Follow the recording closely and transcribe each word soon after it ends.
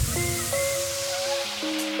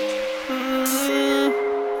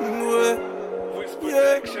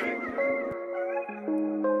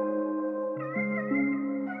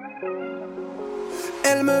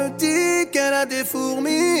a des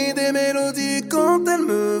fourmis, des mélodies quand elle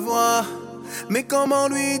me voit. Mais comment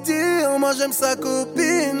lui dire, moi j'aime sa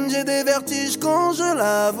copine, j'ai des vertiges quand je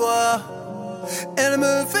la vois. Elle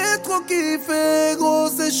me fait trop kiffer, gros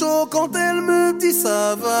c'est chaud quand elle me dit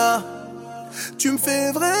ça va. Tu me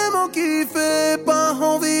fais vraiment kiffer, pas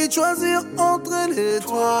envie de choisir entre elle et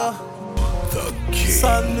toi.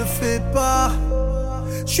 Ça ne le fait pas.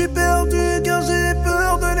 Je suis perdu car j'ai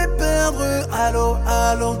peur de les perdre.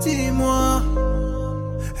 Alors dis-moi,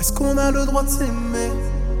 est-ce qu'on a le droit de s'aimer?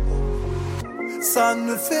 Ça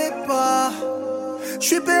ne le fait pas. Je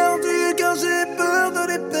suis perdu car j'ai peur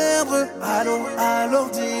de les perdre. Alors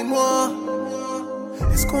dis-moi,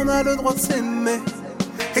 est-ce qu'on a le droit de s'aimer?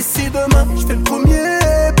 Et si demain je fais le premier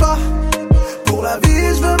pas, pour la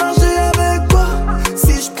vie je veux marcher avec toi.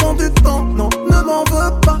 Si je prends du temps, non, ne m'en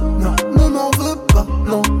veux pas. Non, ne m'en veux pas,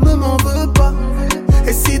 non, ne m'en veux pas.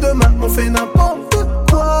 Et si demain on fait n'importe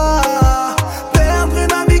quoi, perdre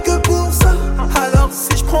une amie que pour ça. Alors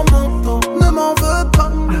si je prends mon temps, ne m'en veux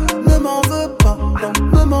pas. Ne m'en veux pas,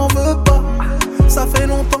 non, ne m'en veux pas. Ça fait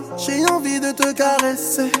longtemps, j'ai envie de te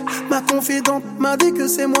caresser. Ma confidente m'a dit que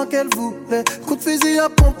c'est moi qu'elle voulait. Coup de fusil à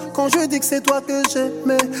pompe quand je dis que c'est toi que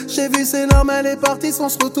j'aimais. J'ai vu ses larmes, elle est partie sans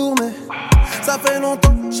se retourner. Ça fait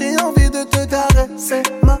longtemps, j'ai envie de te caresser.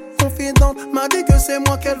 Ma confidente m'a dit que c'est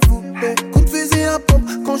moi qu'elle voulait. Coup de fusil à pompe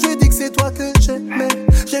quand je dis que c'est toi que j'aimais.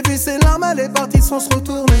 J'ai vu ses larmes, elle est partie sans se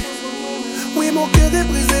retourner. Oui, mon cœur est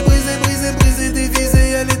brisé, brisé, brisé, brisé, divisé.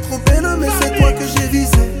 Elle est trop belle, mais c'est toi que j'ai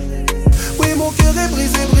visé. Oui, mon cœur est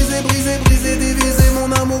brisé, brisé, brisé, brisé, divisé.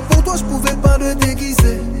 Mon amour pour toi, je pouvais pas le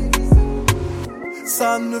déguiser.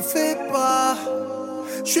 Ça ne le fait pas.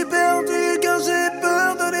 Je suis perdu car j'ai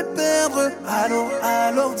peur de les perdre.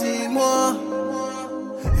 Alors dis-moi,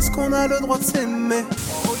 est-ce qu'on a le droit de s'aimer?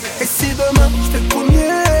 Et si demain je fais le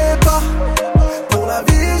premier pas, pour la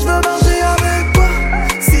vie je veux marcher avec toi.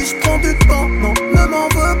 Si je prends du temps, non, ne m'en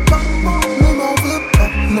veux pas. Non, ne m'en veux pas,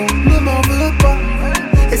 non, ne m'en veux pas.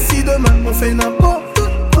 Et si demain on fait n'importe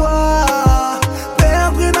quoi,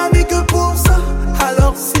 perdre une amie que pour ça.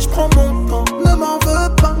 Alors si je prends mon temps, ne m'en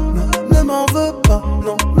veux pas. Non, ne m'en veux pas,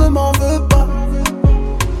 non, ne m'en veux pas.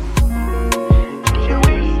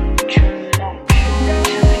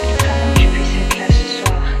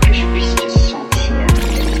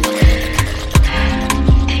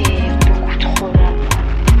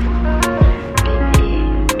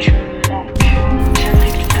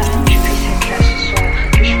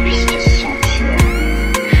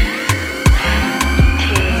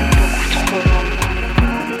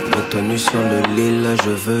 Sur le lit là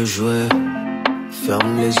je veux jouer.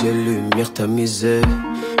 Ferme les yeux, lumière tamisée.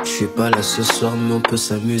 Je suis pas là ce soir mais on peut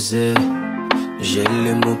s'amuser. J'ai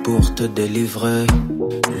les mots pour te délivrer.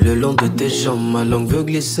 Le long de tes jambes ma langue veut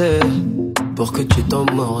glisser, pour que tu t'en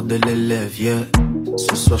mordes les lèvres, yeah.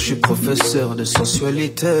 Ce soir je suis professeur de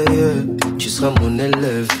sensualité, yeah. Tu seras mon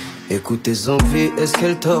élève. Écoute tes envies, est-ce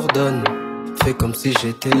qu'elle t'ordonne? Fais comme si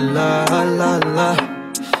j'étais là, là, là.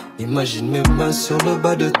 Imagine mes mains sur le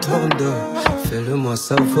bas de ton dos. Fais-le-moi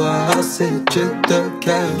savoir si je te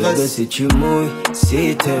caresse. Bébé si tu mouilles,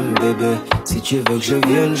 si t'aimes bébé. Si tu veux que je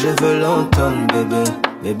vienne, je veux l'entendre bébé.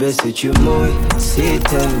 Bébé si tu mouilles, si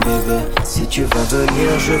t'aimes bébé. Si tu vas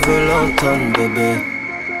venir, je veux l'entendre bébé.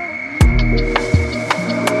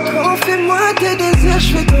 Confie-moi tes désirs, je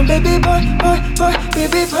suis ton baby boy, boy, boy,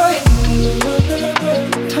 baby boy.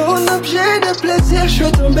 Ton objet de plaisir, je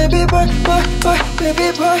suis ton baby boy, boy, boy,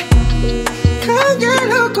 baby boy.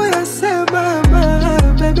 Kangelo koyase mama,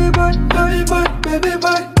 baby boy, baby boy, baby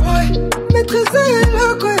boy, boy. Maîtriser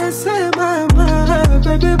le koyase mama,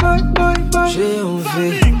 baby boy, boy, boy. J'ai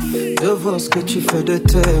envie de voir ce que tu fais de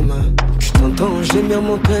tes mains. Je t'entends gémir,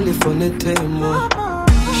 mon téléphone est témoin.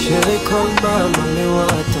 Chérie comme maman, mais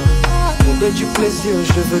wata. Bébé du plaisir,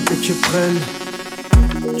 je veux que tu prennes.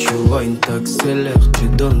 Tu vois une t'accélère, tu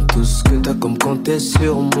donnes tout ce que t'as comme compter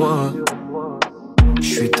sur moi. Je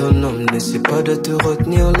suis ton homme, n'essaie pas de te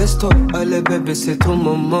retenir, laisse-toi aller bébé, c'est ton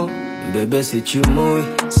moment. Bébé si tu mouilles,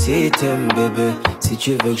 si t'aimes bébé. Si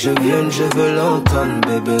tu veux que je vienne, je veux l'entendre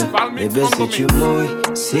bébé. Bébé si tu mouilles,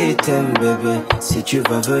 si t'aimes bébé. Si tu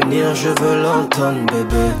vas venir, je veux l'entendre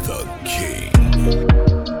bébé.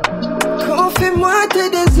 Confie-moi tes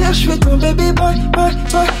désirs, je suis ton baby boy, boy,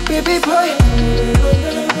 boy, baby boy.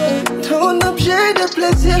 Ton objet de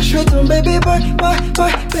plaisir, je suis ton baby boy, boy,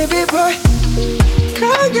 boy, baby boy.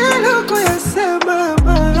 Kangelo koyase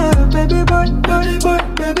mama, baby boy, baby boy,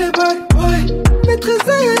 baby boy, boy.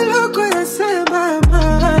 Maîtriser le koyase mama,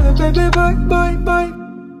 baby boy, boy, boy.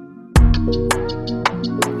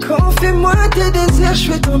 Confie-moi tes désirs, je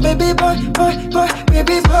suis ton baby boy, boy, boy,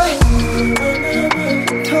 baby boy.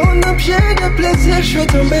 Ton objet de plaisir, je suis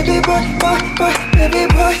ton baby boy, boy, boy, baby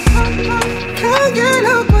boy.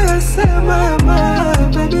 Kagelo koyase mama,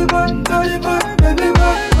 baby boy, baby boy, baby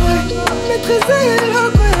boy. Maîtriser le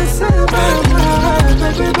koyase mama,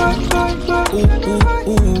 baby boy, boy, boy.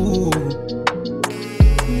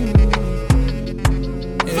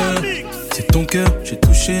 C'est ton cœur, j'ai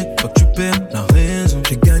touché, toi tu perds la raison.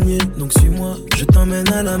 J'ai gagné, donc suis-moi, je t'emmène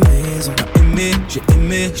à la maison. T'as aimé, j'ai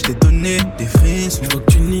aimé, je t'ai donné des frissons. Je vois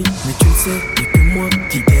que tu nies, mais tu le sais, y'a que moi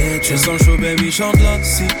qui t'aide. Je sens chaud, baby, chante la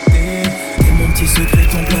cité. Et mon petit secret,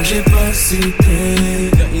 ton plan, j'ai pas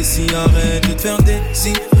cité. Viens ici, arrête de te faire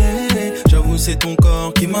désirer. J'avoue, c'est ton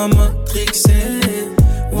corps qui m'a matrixé.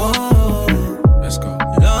 Wow, let's go.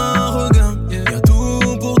 Là, regarde, y'a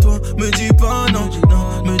tout pour toi. Me dis pas non,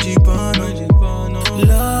 me dis pas non.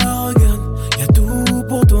 Là, regarde, y'a tout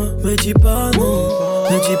pour toi. Me dis pas non,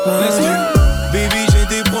 me dis pas non. Baby, j'ai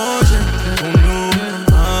des projets pour nous.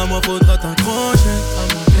 À moi, faudra t'accrocher.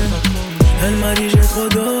 Elle m'a dit, j'ai trop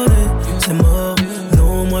donné, c'est mort.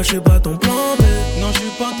 Non, moi, je suis pas ton plan B. Non, je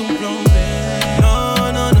suis pas ton plan B.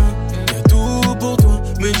 Non, non, non, y'a tout pour toi.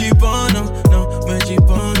 Me dis pas non, non, me dis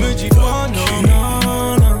pas non.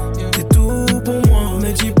 Non, non, c'est tout pour moi.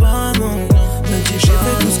 Me dis pas non. J'ai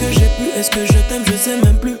fait tout ce que j'ai pu, est-ce que je t'aime, je sais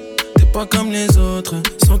même plus. T'es pas comme les autres,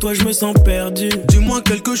 sans toi je me sens perdu. Dis-moi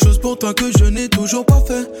quelque chose pour toi que je n'ai toujours pas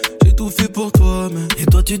fait. J'ai tout fait pour toi, mais... Et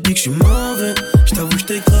toi tu dis que je suis mauvais, je t'avoue je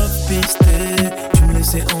t'ai grave pisté. Tu me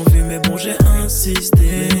laissais en vue, mais bon j'ai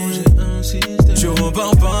insisté. Tu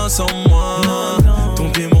repars pas sans moi. Ton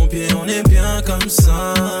pied, mon pied, on est bien comme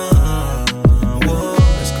ça.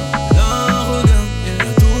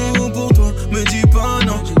 Me dis pas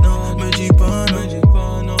non, me dis pas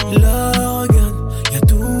non. Là, regarde, y'a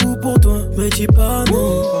tout pour toi. Me dis pas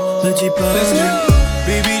non, me dis pas non.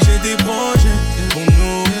 Baby, j'ai des projets pour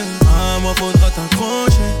nous. À moi, faudra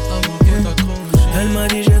t'accrocher. Elle m'a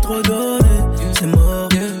dit, j'ai trop donné, c'est mort.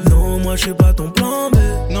 Non, moi, je suis pas ton plan B.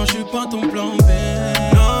 Non, je suis pas ton plan B.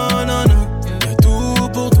 Non, non, non, y'a tout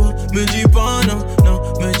pour toi. Me dis pas non, non,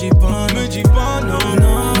 me dis pas non,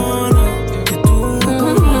 non, non. Y'a tout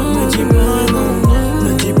pour toi, me dis pas non.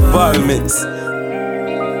 Valmix.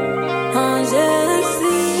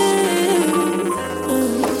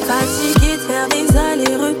 Fatiguée de faire des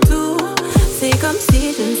allers-retours, c'est comme si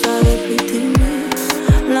je ne savais plus t'aimer.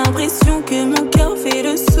 L'impression que mon cœur fait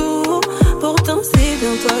le sourd, pourtant c'est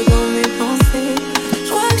bien toi dans mes pensées. Je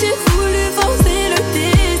crois que j'ai voulu forcer le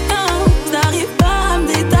destin, j'arrive pas à me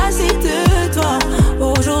détacher de toi.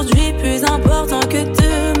 Aujourd'hui plus important que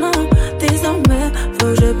demain, désormais faut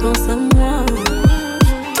que je pense à moi.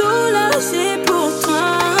 C'est pour toi,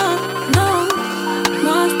 non,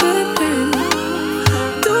 moi je peux plus.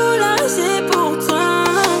 Tout lâcher pour toi,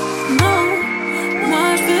 non, moi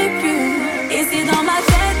je peux plus. Et c'est dans ma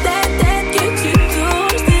tête que tu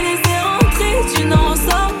tournes. Je t'ai laissé rentrer, tu n'en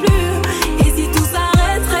sors plus. Et si tout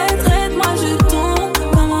s'arrête, moi je tombe.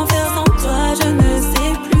 Comment faire sans toi, je ne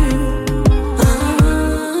sais plus.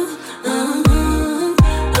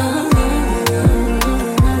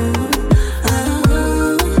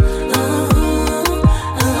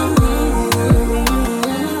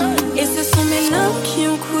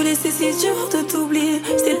 C'est si dur de t'oublier.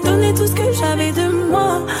 Je t'ai donné tout ce que j'avais de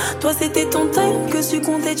moi. Toi c'était ton time que tu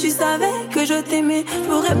comptais. Tu savais que je t'aimais. Je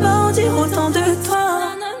pourrais pas en dire autant de toi.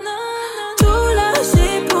 Tout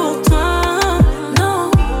lâcher pour toi,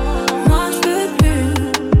 non, moi je peux plus.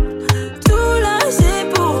 Tout lâcher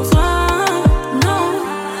pour toi, non,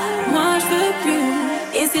 moi je peux plus.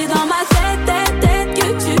 Et c'est dans ma tête que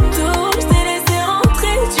tu tournes. Je t'ai laissé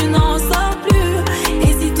rentrer, tu n'en sors plus.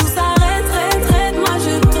 Et si tout s'arrête, moi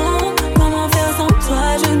je tombe. Comment faire sans toi,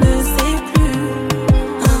 je ne sais plus.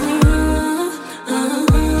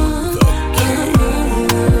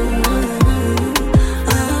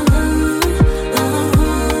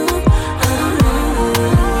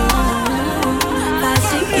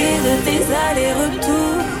 Fatiguée de tes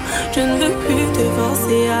allers-retours, je ne veux plus te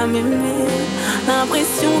forcer à m'aimer.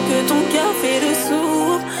 L'impression que ton cœur fait le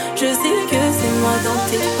sourd. Je sais que c'est moi dans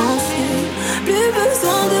tes pensées. Plus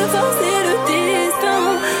besoin de forcer le destin.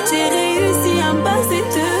 J'ai réussi à me passer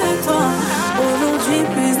de toi. Aujourd'hui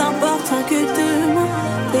plus important que demain.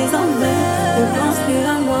 Désormais ne pense plus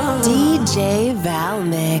à moi. DJ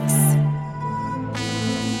Valmix.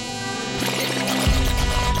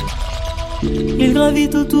 Il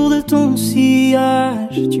gravite autour de ton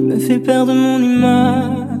sillage. Tu me fais perdre mon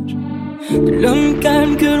image de l'homme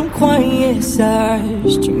calme que l'on croyait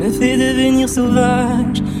sage. Tu me fais devenir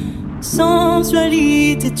sauvage.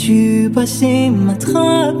 Sensualité, tu passes et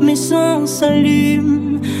m'attrapes, mes sens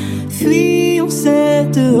s'allument. Fuyons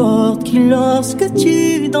cette horde qui, lorsque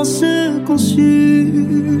tu danses,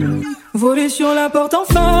 consume. Voler sur la porte en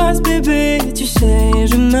face, bébé, tu sais,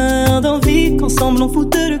 je meurs d'envie qu'ensemble on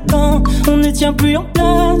foute le camp. On ne tient plus en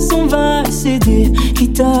place, on va céder.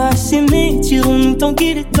 Quitte à s'aimer, tirons-nous tant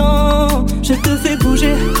qu'il est temps. Je te fais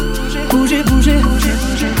bouger, bouger, bouger, bouger,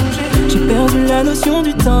 bouger, bouger. J'ai perdu la notion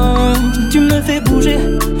du temps. Tu me fais bouger,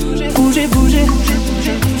 bouger, bouger, bouger,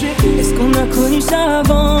 bouger, bouger. Est-ce qu'on a connu ça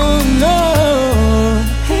avant? Non.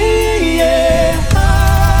 Hey, yeah.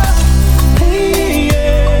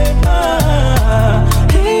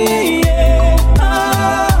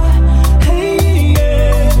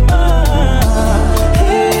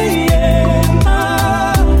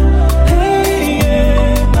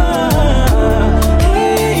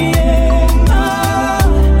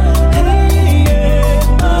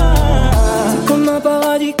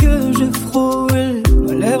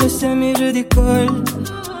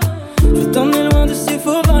 Je t'emmène loin de ces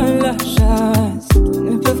faux à la chasse qui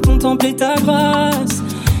ne peuvent contempler ta grâce.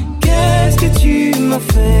 Qu'est-ce que tu m'as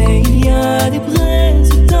fait? Il y a des braises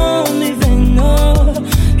dans mes veines. Oh,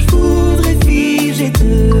 je voudrais figer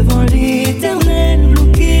devant l'éternel,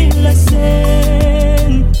 bloquer la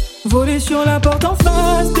scène. Voler sur la porte en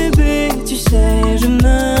face, bébé, tu sais, je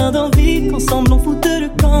meurs d'envie qu'ensemble on foute le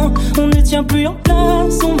camp. On ne tient plus en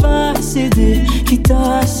place, on va céder. Quitte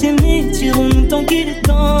à s'aimer, tirons-nous tant qu'il est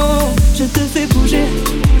temps. Je te fais bouger,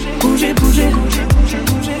 bouger, bouger, bouger, bouger,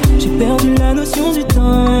 bouger. J'ai perdu la notion du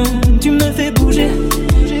temps. Tu me fais bouger,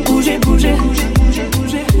 bouger, bouger, bouger, bouger,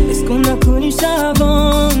 bouger. Est-ce qu'on a connu ça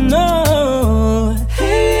avant? Non.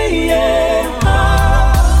 Hey, yeah.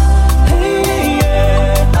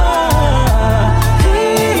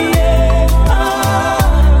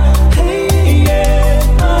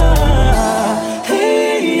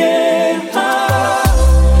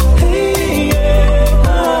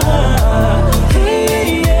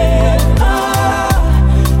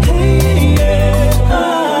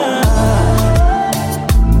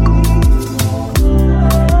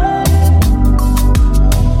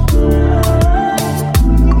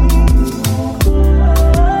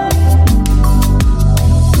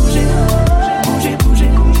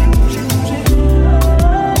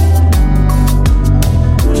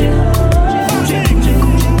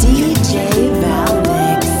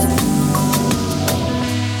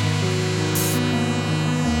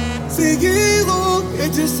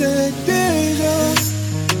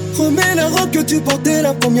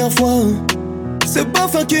 La première fois, ce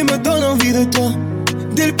parfum qui me donne envie de toi.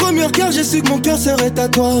 Dès le premier regard, j'ai su que mon cœur serait à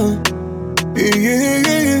toi.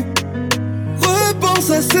 Repense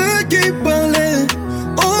à ceux qui parlaient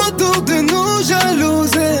autour de nous,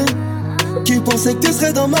 jalousés, qui pensaient que tu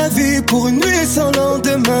serais dans ma vie pour une nuit sans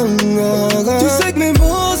lendemain. Tu sais que mes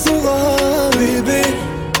mots sont rares, bébé.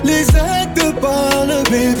 Les actes parlent,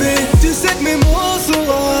 bébé. Tu sais que mes mots sont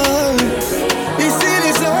rares. Ici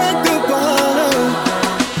les actes parlent.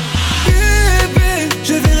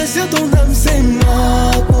 Sur ton âme, c'est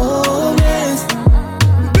ma promesse.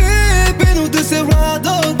 Bébé, nous deux, c'est ride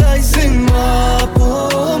or die, c'est ma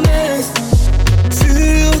promesse.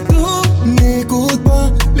 Surtout, n'écoute pas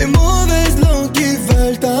les mauvaises langues qui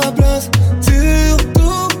veulent ta place.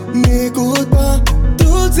 Surtout, n'écoute pas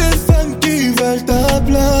toutes ces femmes qui veulent ta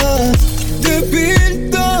place. Depuis le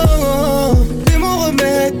temps, t'es mon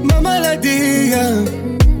remède, ma maladie.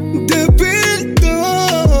 Depuis le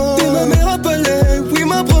temps, t'es ma mère appelée, oui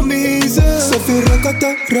ma promise. Ça fait rakata,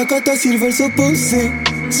 rakata s'ils veulent s'opposer.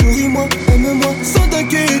 Souris-moi, aime-moi sans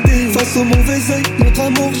t'inquiéter. Face au mauvais œil, notre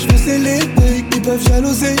amour, je veux célébrer. Ils peuvent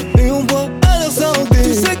jalouser et on boit à leur santé.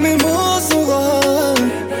 Tu sais que mes mots sont rares.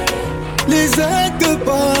 Les actes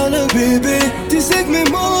parlent, bébé. Tu sais que mes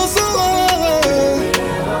mots sont rares.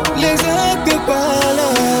 Les actes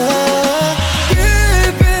parlent.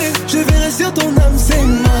 Bébé, je verrai sur ton âme, c'est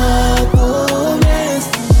ma promesse.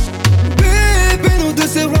 Bébé, nous deux,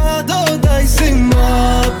 c'est ride or die, c'est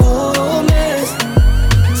ma promesse.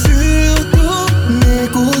 Surtout,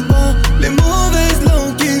 n'écoute pas les mauvaises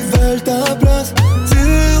langues qui veulent ta place.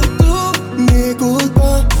 Surtout, n'écoute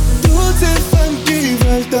pas toutes ces femmes qui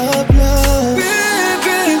veulent ta place.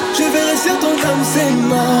 Bébé, je verrai sur ton âme, c'est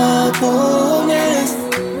ma promesse.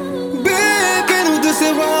 Bébé, nous deux,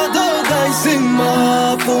 c'est ride or die, c'est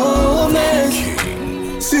ma promesse.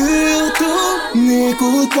 Surtout,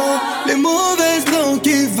 n'écoute pas les mauvaises langues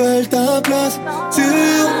qui veulent ta place.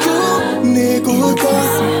 Surtout, n'écoute pas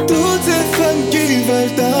toutes ces femmes qui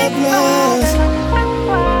veulent ta place.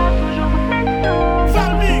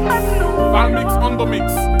 Valmix on the mix.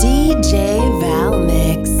 DJ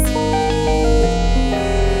Valmix.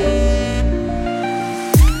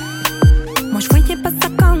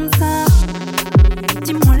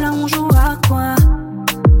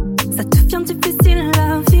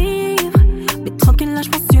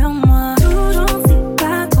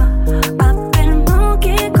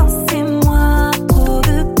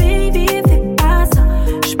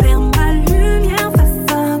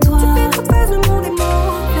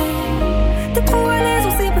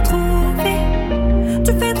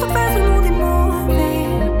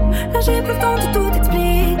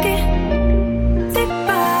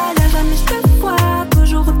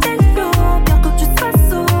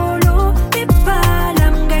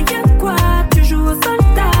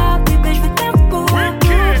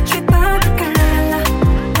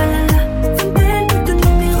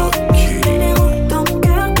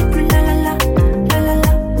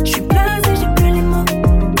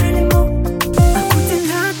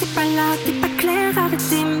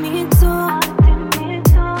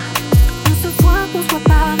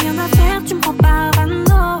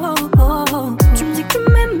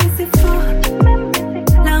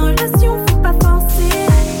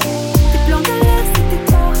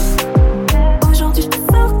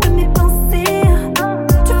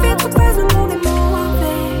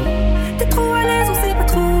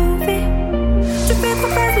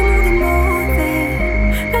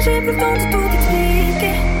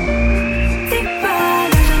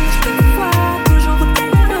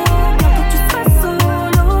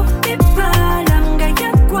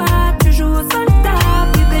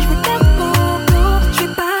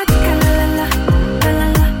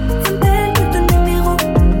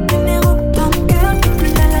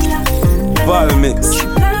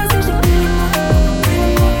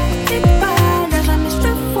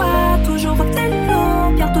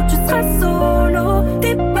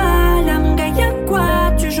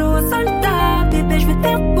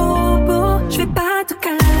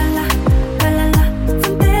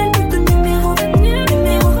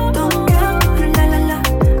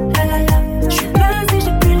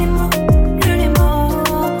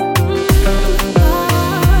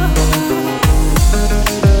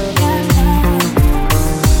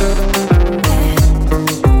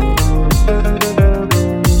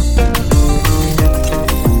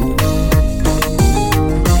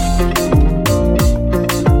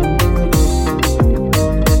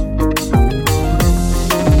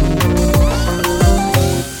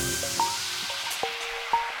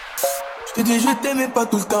 t'aimais pas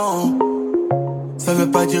tout le temps, ça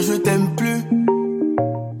veut pas dire je t'aime plus.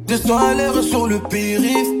 200 à l'heure sur le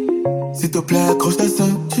périph'. S'il te plaît, accroche ta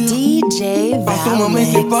ceinture. DJ Pas sur moi, mais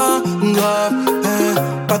c'est pas grave.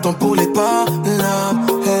 Pas temps pour les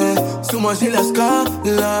palabres. Sous moi, j'ai la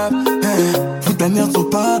scalade. Fous ta merde sur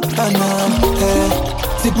Paname.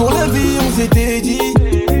 C'est pour la vie, on s'était dit.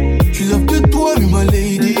 Je love que toi, my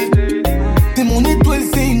lady. T'es mon étoile,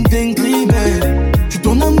 c'est une dinguerie, mais je suis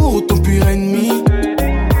ton amour, ton pur ennemi.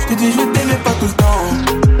 Je te dis, je t'aimais pas tout le temps.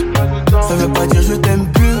 Ça veut pas dire je t'aime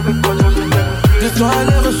plus. 200 à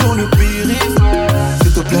l'heure sur le périph'.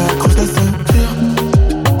 S'il te plaît, accroche ta ceinture.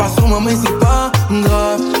 Pas sur moi, mais c'est pas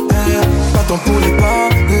grave. Pas temps pour les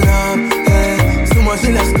palabres. Sur moi,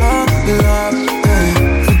 j'ai la scalade.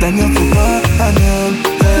 Fais ta merde, faut pas Paname.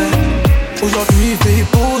 Aujourd'hui, il fait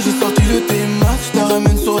beau, j'ai sorti le T-Max. Je te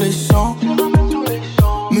ramène sur les champs.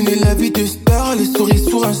 Mener la vie de star, les stories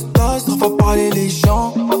sur Insta, ça va parler les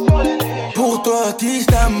gens. Pour toi, qui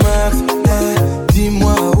j't'a max.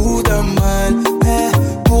 Dis-moi où t'as mal.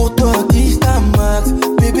 Pour toi, qui j't'a max.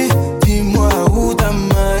 Bébé, dis-moi où t'as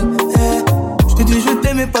mal. Je te dis, je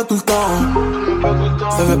t'aimais pas tout le temps.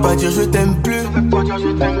 Ça veut pas dire je t'aime plus.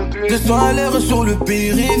 200 à l'heure sur le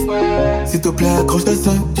périph'. S'il te plaît, accroche ta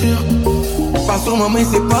ceinture. Pas sur moi, mais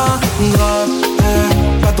c'est pas grave.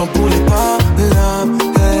 Pas temps pour les palabres.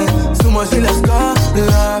 Sous moi, j'ai la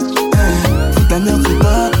scalade. Fous ta merde, c'est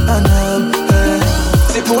pas Paname.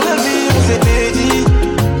 C'est pour la vie, on s'était dit.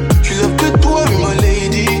 Je love que toi, my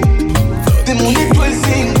lady. T'es mon étoile,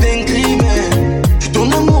 c'est une dinguerie, mais je suis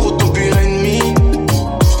ton amour, ton pur ennemi.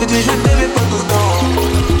 Je te dis, je t'aimais pas tout le temps.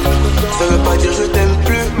 Ça veut pas dire je t'aime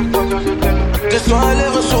plus. 200 à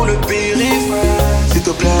l'heure sur le périph'. S'il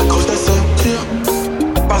te plaît, accroche ta ceinture.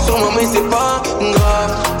 Pas sur moi, mais c'est pas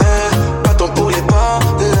grave. Pas temps pour les palabres.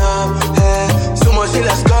 Sur moi, j'ai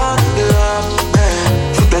la scalade.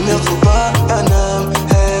 Fous ta merde, faut pas Paname.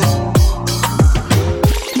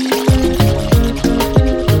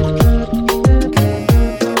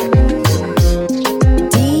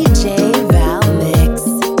 DJ Valmix.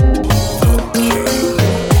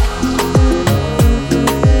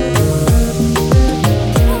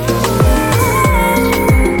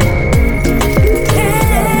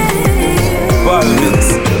 Valmix.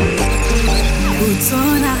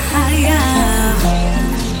 Kutona haya,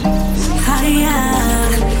 haya,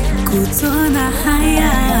 kutona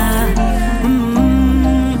haya.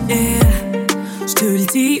 Yeah. Je te le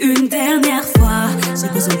dis une dernière fois, j'ai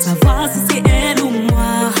besoin de savoir si c'est elle ou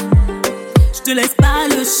moi. Je te laisse pas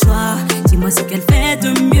le choix, dis-moi ce qu'elle fait de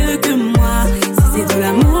mieux que moi. Si c'est de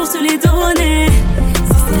l'amour, je te l'ai donné.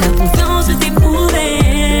 Si c'est la confiance, je t'ai prouvé.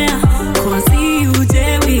 Croisi ou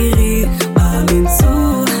Dewiri, Aminsu,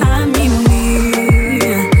 Hamimi.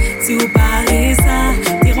 Si vous parlez ça,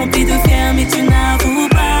 t'es rempli de fier, mais tu n'avoues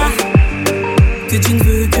pas que tu ne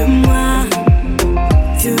veux que moi.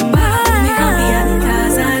 Que moi.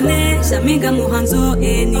 Jaminga muhanzo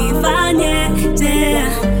enifanye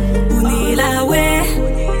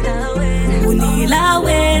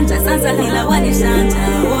unilawe ntasanza hilawani shanta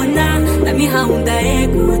ona nami haunda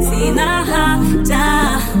ekutina haja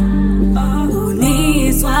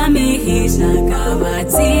uniswamihisha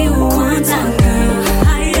kabati ukundanga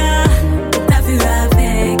haya t'as vu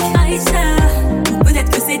avec Aïcha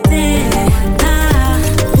peut-être que c'était là.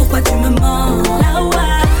 Pourquoi tu me mens là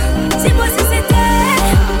ouais dis-moi si c'était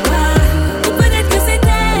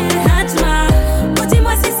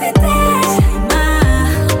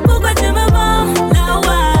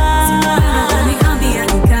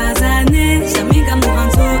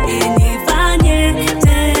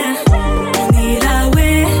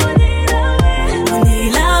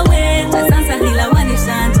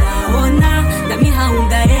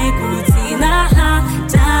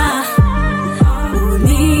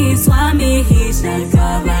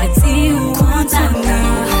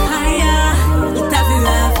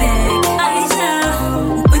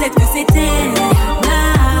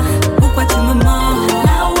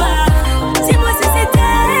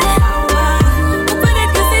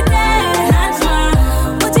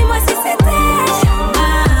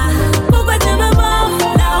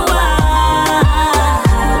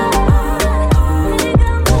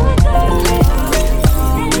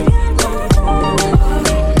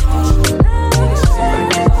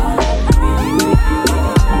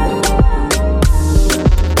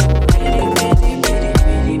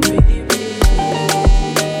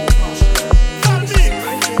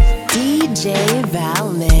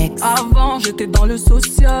j'étais dans le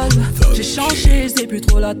social. J'ai changé, c'est plus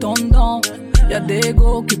trop la tendance. Y'a des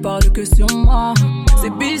gros qui parlent que sur moi.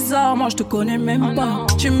 C'est bizarre, moi je te connais même pas.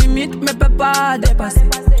 Tu m'imites mais peux pas dépasser.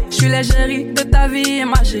 Je suis l'égérie de ta vie,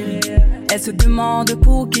 ma chérie. Elle se demande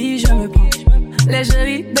pour qui je me prends.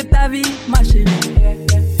 L'égérie de ta vie, ma chérie.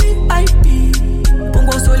 VIP, pour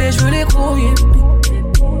gros soleil, je veux les gros yippies.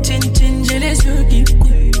 Chin chin, j'ai les yeux qui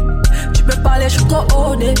coulent. Tu peux parler, je suis trop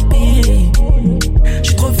haut débit. Je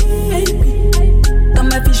suis trop VIP. Dans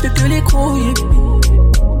ma vie, je fais que les gros yippies.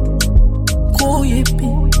 Gros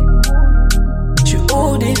yippies. Je suis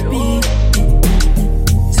haut débit.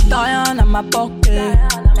 Si t'as rien à m'apporter,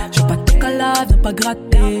 je veux pas te caler, viens pas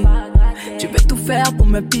gratter. Tu veux tout faire pour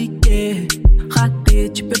me piquer.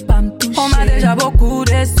 Raté, tu peux pas me toucher. On m'a déjà beaucoup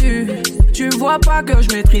déçu. Tu vois pas que je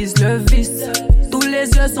maîtrise le vice. Tous les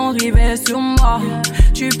yeux sont rivés sur moi.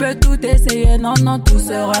 Tu peux tout essayer, non, non, tout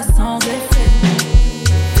sera sans effet.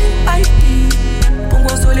 IP, pour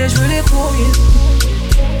gros soleil, je veux les courir.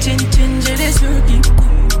 Chin chin, j'ai les yeux qui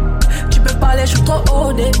coulent. Tu peux parler, je suis trop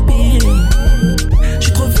haut débit. Je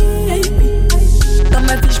suis trop VIP. Dans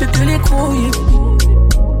ma vie, je fais que les gros yippies.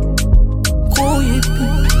 Gros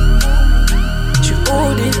yippies. Je suis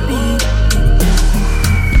haut débit.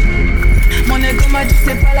 Mon ego m'a dit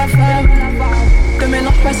c'est pas la femme. Que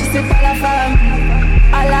mélange pas si c'est pas la femme.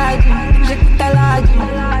 Aladin, j'écoute Aladin.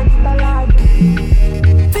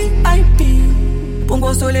 VIP, pour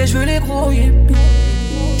gros soleil, je veux les gros yippies.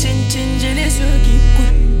 Chin chin, j'ai les yeux qui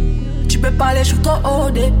coulent. Tu peux parler, je suis trop haut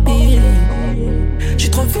débit. Je suis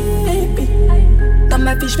trop VIP. Dans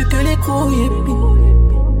ma vie, je fais que les gros yippies.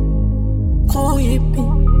 Gros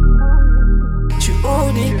yippies. Je suis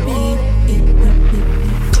haut débit.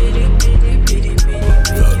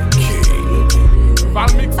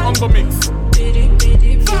 Valmix on the mix.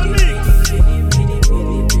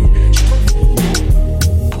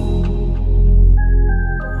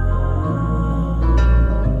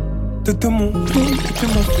 T'étais mon tout, t'étais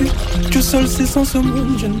ma fille. Tu seul sais sans ce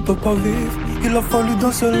monde, je ne peux pas vivre. Il a fallu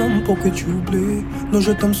d'un seul homme pour que tu oublies. Non,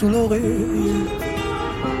 je tombe sous l'oreille.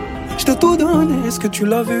 Je t'ai tout donné, est-ce que tu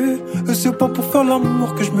l'as vu? Et c'est pas pour faire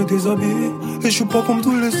l'amour que je me déshabille. Et je suis pas comme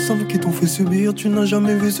tous les hommes qui t'ont fait subir. Tu n'as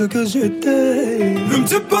jamais vu ce que j'étais. Ne me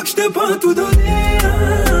dis pas que je t'ai pas tout donné.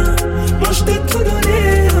 Moi je t'ai tout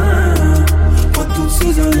donné. Pas toutes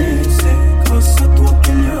ces années, c'est grâce à toi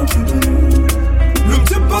qu'il y a plus de nous. Ne me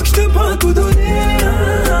dis pas que je t'ai pas tout donné.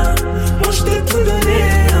 Moi je t'ai tout donné.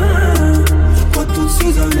 Pas toutes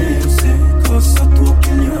ces années, c'est grâce à toi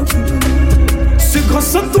qu'il y a plus de nous. C'est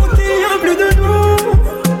grâce à toi qu'il y a plus de nous.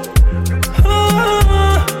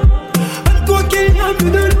 À toi qu'il y a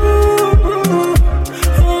plus de nous.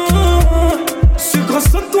 C'est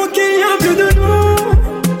grâce à toi qu'il y a plus de nous.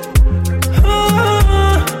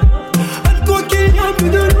 À toi qu'il y a plus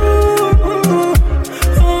de nous.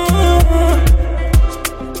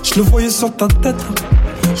 Je le voyais sur ta tête.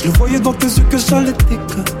 Je le voyais dans tes yeux que j'allais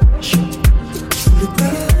dégager. Je voulais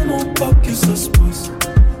tellement pas que ça se passe.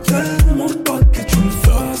 Tellement pas que tu me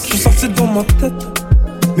fasses. Je suis sorti dans ma tête,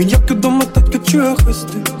 mais il y a que dans ma tête que tu es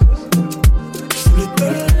resté. Je voulais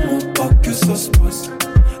tellement pas que ça se passe.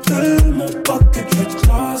 Tellement pas que tu te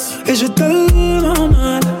classes. Et j'ai tellement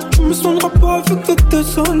mal. Tu me sonneras pas avec tes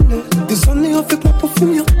désolé. Des années avec moi pour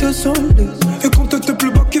finir désolé. Et quand t'étais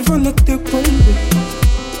plus bas qui venait t'épauler.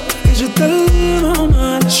 Et j'ai tellement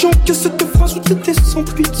mal. J'ai encaissé tes phrases où t'étais sans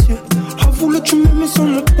pitié. Avoue-le, tu m'aimais sans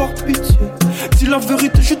le par pitié. Dis la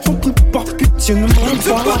vérité, je t'en prie par pitié. Ne me dis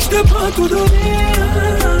pas que je t'ai pas tout donné.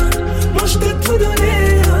 Moi je t'ai tout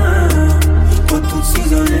donné. Pas toutes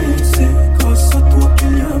ces années, c'est grâce à toi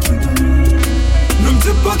qu'il y a plus de nous. Ne me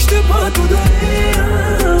dis pas que je t'ai pas tout donné.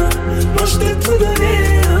 Moi je t'ai tout donné.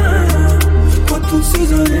 Pas toutes ces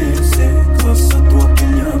années, c'est grâce à toi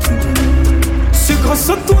qu'il y a plus de nous. C'est grâce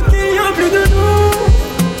à toi qu'il y a plus de nous.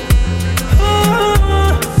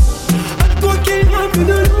 À toi qu'il y a plus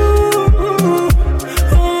de nous.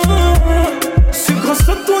 C'est grâce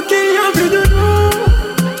à toi qu'il y a plus de nous.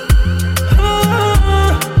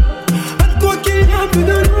 À toi qu'il y a plus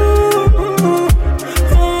de nous.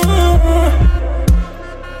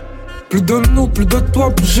 Plus de nous, plus de toi,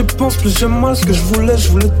 plus j'y pense, plus j'ai mal. Ce que je voulais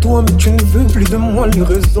toi, mais tu ne veux plus de moi. Les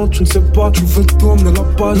raisons, tu ne sais pas, tu veux tourner la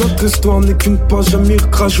page. Notre histoire n'est qu'une page, jamais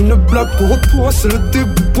crache une blague pour toi. C'est le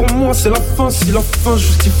début pour moi, c'est la fin. Si la fin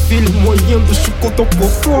justifie les moyens, je suis content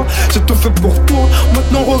pour toi. J'ai tout fait pour toi,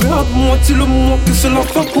 maintenant regarde-moi, dis-le-moi que c'est la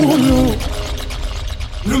fin pour nous.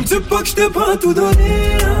 Ne me dis pas que je t'ai pas tout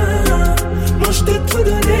donné. Moi je t'ai tout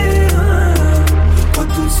donné. Pas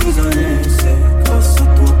toutes ces années, c'est grâce à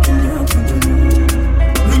toi qu'il y a plus de nous.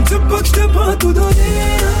 Ne me dis pas que je t'ai pas tout donné.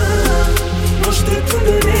 Moi je t'ai tout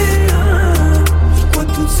donné. Pas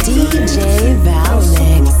toutes ces années, DJ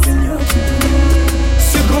Valmix.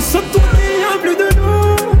 c'est grâce à toi qu'il y a plus de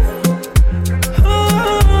nous.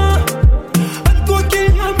 À toi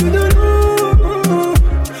qu'il y a plus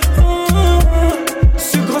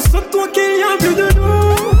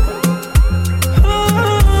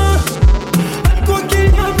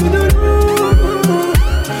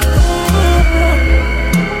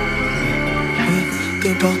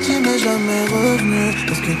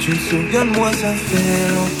tu te souviens de moi, ça fait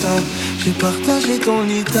longtemps. J'ai partagé ton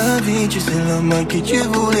lit, ta vie. Tu sais l'homme à qui tu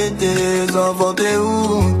voulais des enfants. T'es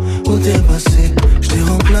où t'es passé? J't'ai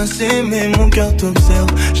remplacé mais mon cœur t'observe.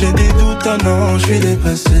 J'ai des doutes, ah non, j'suis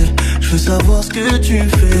dépassé. J'veux savoir ce que tu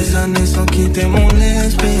fais. Des années sans quitter mon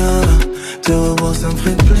esprit, ah. Te revoir ça me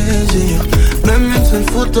ferait plaisir. Même une seule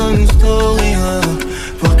photo, une story, ah.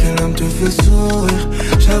 Voir quel homme te fait sourire.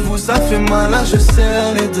 J'avoue ça fait mal, là je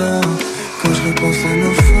serre les dents. Quand je repense à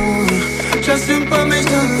nos fous rires. J'assume pas mais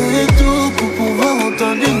j'aimerais tout pour pouvoir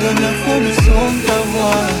entendre une dernière fois le son de ta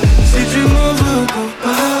voix. Si tu m'en veux encore,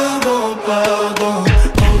 pardon, pardon.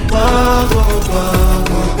 Oh pardon,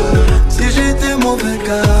 pardon. Si j'étais mauvais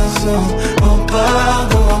garçon. Oh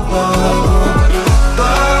pardon, pardon.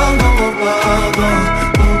 Pardon, pardon.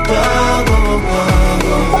 Oh pardon,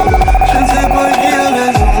 pardon. Je ne sais pas qui a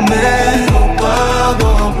raison mais oh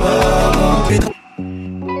pardon, pardon.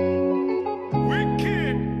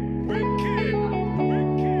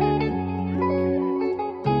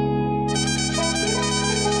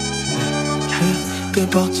 T'es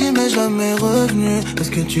parti mais jamais revenu. Est-ce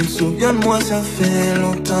que tu te souviens de moi, ça fait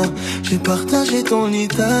longtemps. J'ai partagé ton lit,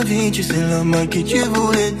 ta vie. Tu sais l'homme à qui tu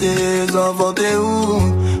voulais des enfants. T'es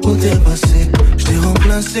où t'es passé? J't'ai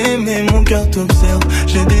remplacé mais mon cœur t'observe.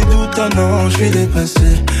 J'ai des doutes, ah non, j'suis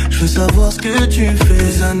dépassé. J'veux savoir ce que tu fais.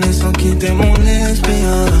 Des années sans quitter mon esprit,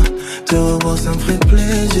 ah. Te revoir ça me ferait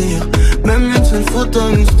plaisir. Même une seule photo,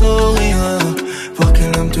 une story, ah. Voir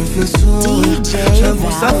quel homme te fait sourire.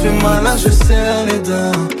 J'avoue ça fait mal, là je serre les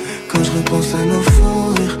dents. Quand je repense à nos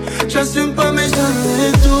fous rires. J'assume pas mais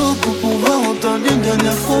j'aimerais tout pour pouvoir entendre une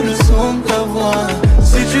dernière fois le son de ta voix.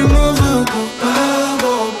 Si tu m'en veux encore,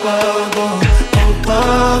 pardon, pardon. Oh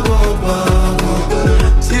pardon, pardon.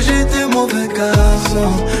 Si j'étais mauvais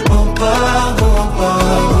garçon. Oh pardon,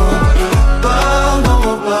 pardon.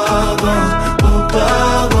 Pardon, pardon. Oh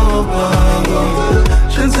pardon, pardon.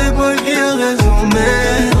 Je ne sais pas qui a raison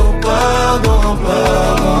mais oh pardon,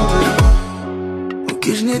 pardon. Ok,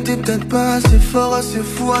 je n'étais peut-être pas assez fort, assez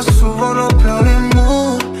fou, à souvent en plein les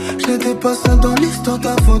mots. Je n'étais pas seul dans l'histoire,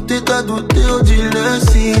 t'as fauté, t'as douté, oh dis-le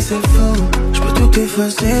si c'est faux. Je peux tout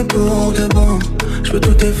effacer pour de bon. Je peux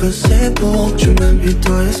tout effacer pour que tu m'aimes. Et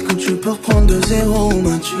toi, est-ce que tu peux reprendre de zéro ou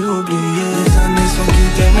m'as-tu oublié? Des années sans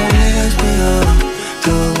quitter mon esprit, ah. Te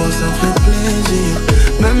revoir ça me ferait plaisir.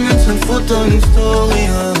 Même une seule photo, une story,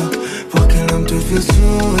 ah. Voir quel homme te fait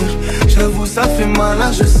sourire. J'avoue ça fait mal,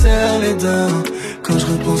 là je serre les dents. Quand je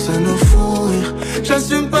repense à nos fous rires.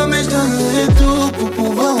 J'assume pas mais j'donnerai tout pour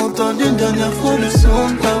pouvoir entendre une dernière fois le son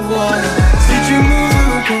de ta voix. Si tu m'en veux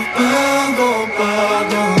encore, pardon,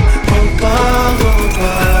 pardon. Oh pardon,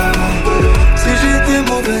 pardon. Si j'étais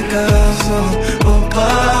mauvais garçon. Oh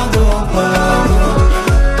pardon, pardon.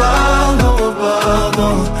 Pardon,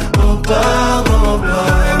 pardon. Oh pardon,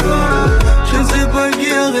 pardon. Je ne sais pas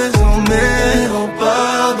qui a raison mais oh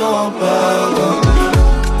pardon, pardon.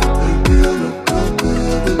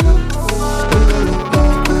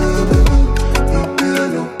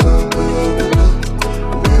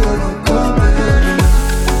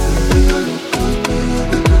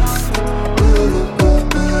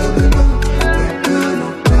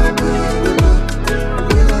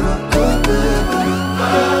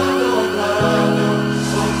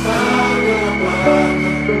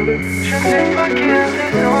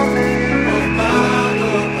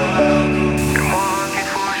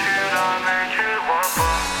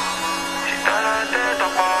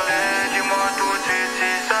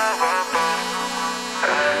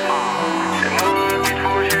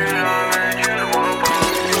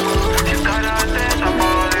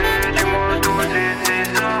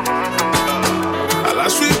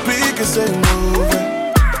 C'est mauvais,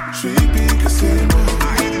 j'suis piqué, c'est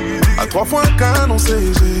mauvais. À 3 fois qu'un on s'est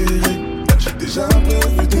géré, j'ai déjà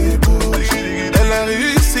prévu des bouches. Elle a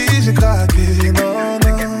réussi, j'ai craqué, non,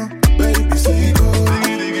 non, baby psycho.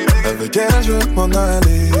 Avec elle je m'en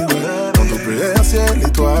allais, ouais. Dans double air, ciel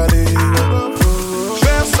étoilé, ouais.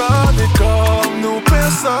 Personne n'est comme nous,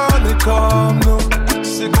 personne n'est comme nous.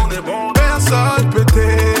 C'est qu'on est bon, personne peut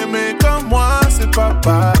t'aimer comme moi, c'est pas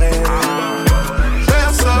pareil.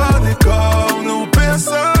 Personne n'est comme nous,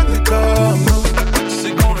 personne n'est comme nous.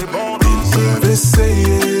 C'est qu'on est bon. Ils peuvent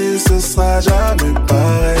essayer, ce sera jamais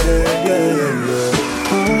pareil.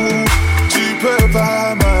 Tu peux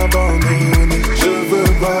pas m'abandonner. Je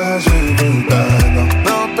veux pas, non.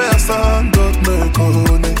 Non, personne d'autre me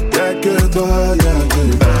connaît. Y'a que toi, y'a que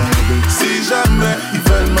toi. Si jamais ils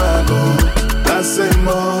veulent ma go, là c'est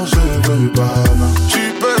mort, je veux pas, non.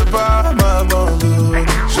 Tu peux pas m'abandonner.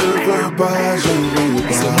 Je veux pas.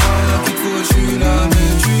 C'est moi qu'il faut, je suis là mais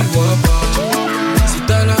tu le vois pas. Si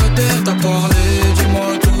t'as la tête à parler,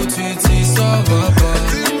 dis-moi tout de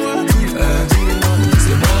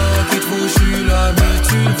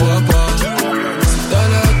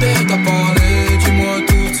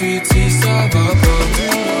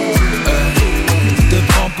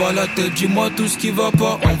la tête, dis-moi tout ce qui va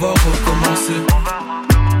pas, on va recommencer.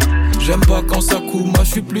 J'aime pas quand ça coule, moi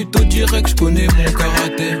je suis plutôt direct, je connais mon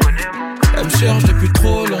karaté. Elle me cherche depuis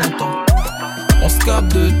trop longtemps, on se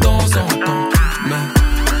capte de temps en temps. Mais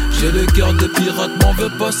j'ai le cœur de pirate, m'en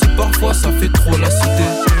veux pas si parfois ça fait trop la cité.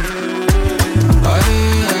 Aïe,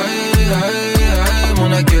 aïe, aïe, aïe,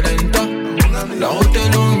 mon aquelenta. La route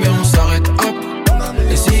est longue mais on s'arrête hop.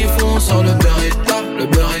 Et s'il faut on sort le beretta, le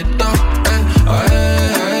beretta. Aïe,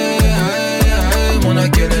 aïe, aïe, aïe, mon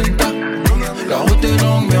aquelenta. La route est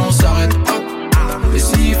longue mais on s'arrête hop. Et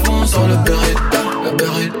s'il faut on sort le beretta, le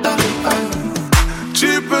beretta.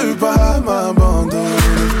 Tu peux pas m'abandonner,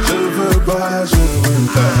 je veux pas.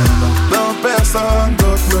 Non, personne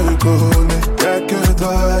d'autre me connaît, y'a que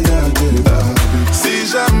toi, y'a que toi. Si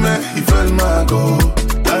jamais ils veulent ma go,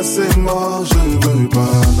 là c'est mort, je veux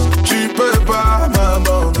pas. Tu peux pas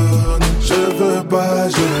m'abandonner, je veux pas.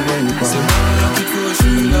 C'est moi qu'il faut, je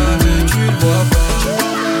suis là mais tu le vois pas.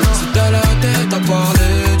 Si t'as la tête à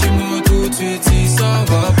parler, dis-moi tout de suite si ça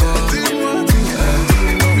va pas.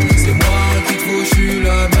 C'est moi qu'il faut, je suis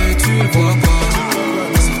là mais tu le vois pas.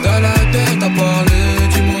 Si t'as la tête à parler,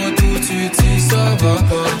 dis-moi tout de suite si ça va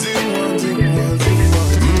pas.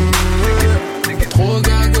 Trop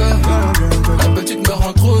gaga, la petite me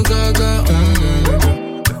rend trop gaga.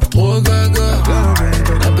 Trop gaga,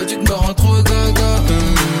 la petite me rend trop gaga.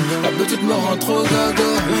 La petite me rend trop gaga.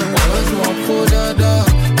 On la joue en pro dada.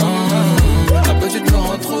 La petite me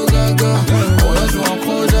rend trop gaga. On la joue en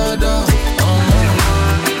pro dada.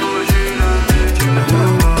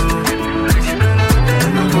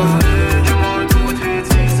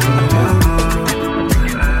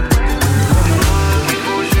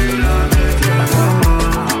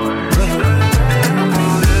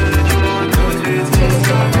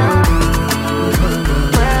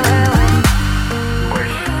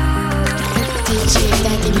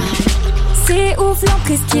 C'est ouf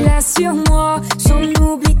l'emprise qu'il a sur moi. J'en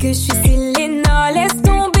oublie que je suis Selena. Laisse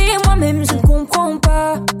tomber, moi-même je ne comprends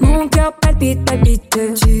pas. Mon cœur palpite, palpite.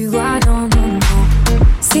 Tu vois, non, non, non.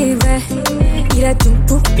 C'est vrai, il a tout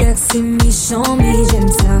pour plaire, c'est méchant, mais j'aime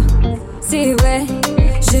ça. C'est vrai,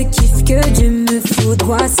 je kiffe que Dieu me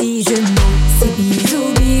foudroie si je mens. C'est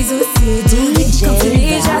bisous, bisous, c'est doudé. Quand il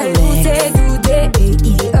est jaloux, c'est doudé. Et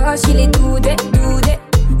il est hoche, il est doudé, doudé.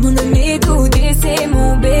 Mon homme est doudé, c'est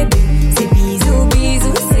mon bébé. C'est bisous,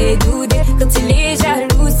 bisous, c'est doudé. Quand il est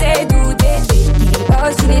jaloux, c'est doudé. Et il est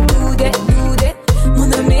hoche, il est doudé, doudé. Mon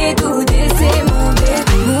homme est doudé, c'est mon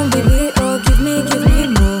bébé. Mon bébé, oh give me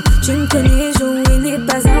more. Tu me connais, jouer n'est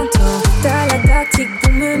pas un tort. T'as la tactique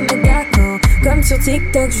pour me mettre d'accord. Comme sur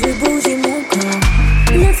TikTok, je vais bouger mon corps.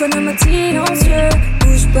 Le phone à ma silencieux.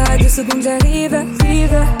 Bouge pas 2 secondes, j'arrive,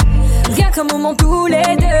 arrive. Rien qu'un moment tous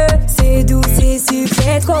les deux. C'est doux, c'est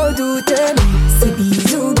sucré, trop douteux. C'est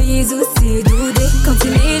bisous, bisous, c'est doudé. Quand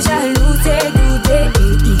il est jaloux, c'est doudé.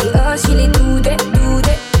 Et il est hoche, il est doudé,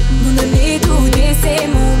 doudé. Mon homme est doudé, c'est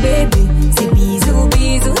mon bébé. C'est bisous,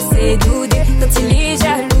 bisous, c'est doudé. Quand il est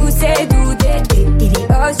jaloux, c'est doudé. Et il est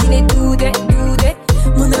hoche, il est doudé, doudé.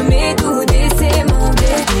 Mon homme est doudé, c'est mon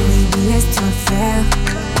bébé. Baby, laisse-toi faire.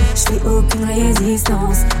 J'fais aucune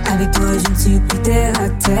résistance. Avec toi, je ne suis plus terre à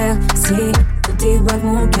terre. C'est dans tes bras que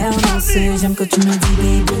mon cœur danse. J'aime quand tu me dis,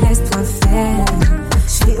 baby, laisse-toi faire.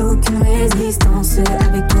 J'fais aucune résistance.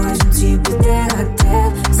 Avec toi, je ne suis plus terre à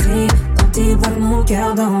terre. C'est dans tes bras que mon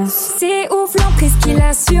cœur danse. C'est ouf l'emprise qu'il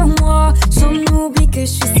a sur moi. J'en oublie que je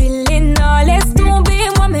suis Selena. Laisse tomber,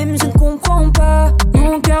 moi-même je ne comprends pas.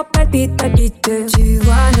 Mon cœur palpite, palpite. Tu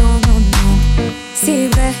vois, non, non, non. C'est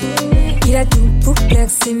vrai, il a tout pour plaire,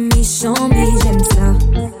 c'est méchant, mais j'aime ça.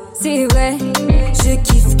 C'est vrai, je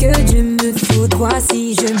kiffe que Dieu me foudroie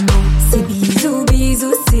si je mens. C'est bisous,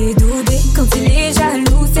 bisous, c'est doudé. Quand il est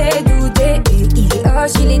jaloux, c'est doudé. Et il est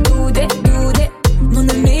hoche, il est doudé, doudé. Mon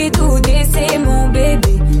homme est doudé, c'est mon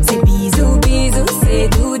bébé. C'est bisous, bisous, c'est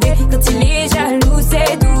doudé. Quand il est jaloux,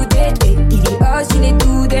 c'est doudé. Et il est hoche, il est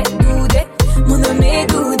doudé, doudé. Mon homme est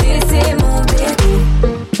doudé, c'est mon bébé.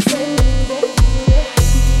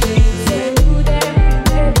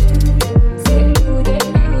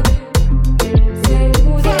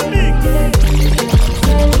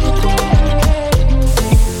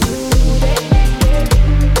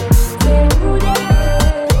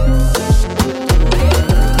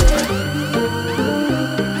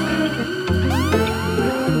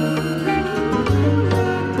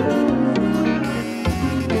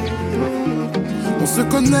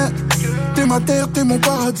 T'es ma terre, t'es mon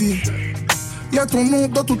paradis. Y'a ton nom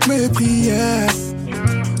dans toutes mes prières.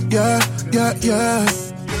 Yeah, yeah, yeah,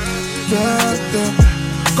 yeah, yeah.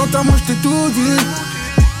 Quant à moi, je t'ai tout dit.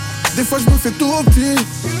 Des fois, je me fais tout petit.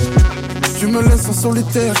 Tu me laisses en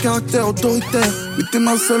solitaire, caractère autoritaire. Mais t'es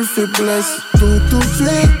ma seule faiblesse. Tout de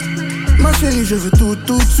suite, ma chérie, je veux tout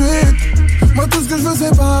de suite. Moi tout ce que je veux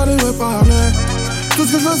c'est parler, ouais parler. Tout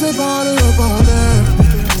ce que je veux c'est parler, ouais parler.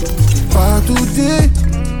 Pas tout dit,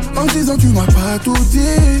 en disant tu m'as pas tout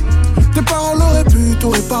dit. Tes paroles auraient pu tout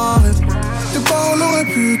réparer. Tes paroles auraient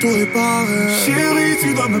pu tout réparer. Chérie,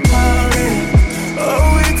 tu dois me parler.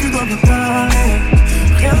 Oh oui, tu dois me parler.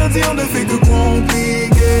 Rien dire ne fait que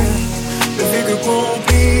compliquer. Ne fait que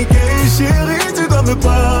compliquer. Chérie, tu dois me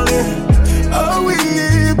parler. Oh oui,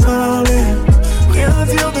 parler. Rien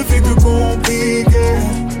dire ne fait que compliquer.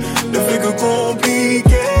 Ne fait que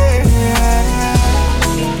compliquer.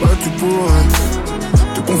 Ouais, tu pourrais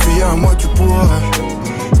te confier à moi, tu pourrais.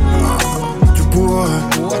 Tu pourrais.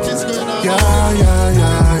 Yeah.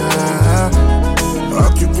 Ah,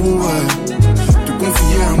 tu pourrais te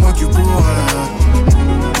confier à moi, tu pourrais.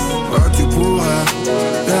 Ah, tu pourrais.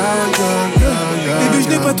 Baby, je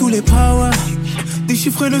n'ai pas tous les powers.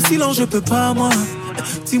 Déchiffrer le silence, je peux pas, moi.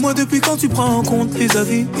 Dis-moi depuis quand tu prends en compte les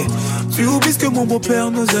avis. Tu oublies ce que mon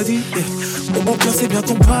beau-père nous a dit. Mon beau-père, c'est bien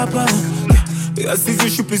ton papa. Et à ses yeux, je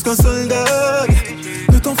suis plus qu'un soldat.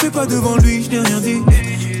 Ne t'en fais pas devant lui, je n'ai rien dit.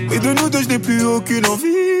 Et de nous deux, je n'ai plus aucune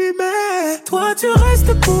envie. Mais toi, tu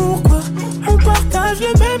restes pourquoi? On partage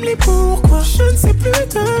le même lit, pourquoi? Je ne sais plus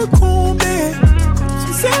te combler.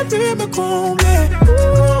 Tu sais plus me combler.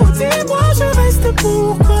 Dis-moi, je reste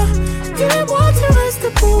pourquoi? Dis-moi, tu restes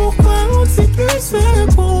pourquoi? On ne sait plus se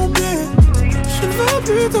combler. Je ne veux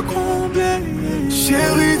plus te combler.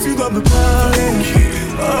 Chérie, tu dois me parler.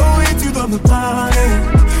 Oh oui, tu dois me parler.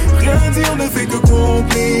 Rien dire ne fait que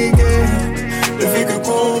compliquer. Ne fait que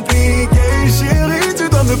compliquer. Chérie, tu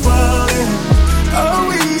dois me parler. Oh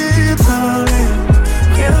oui, parler.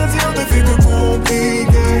 Rien dire ne fait que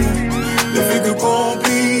compliquer. Ne fait que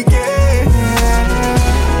compliquer.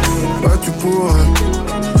 Bah tu pourrais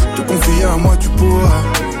te confier à moi, tu pourrais.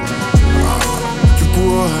 Tu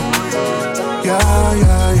pourrais. Yeah.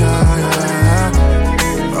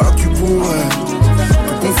 Ah tu pourrais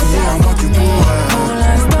te confier à moi, tu pourrais. Pour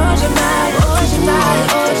l'instant j'ai mal.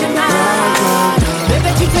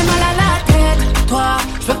 Bébé tu fais mal à la tête. Toi,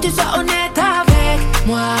 je veux que tu sois honnête avec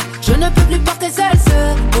moi. Je ne peux plus porter seul ce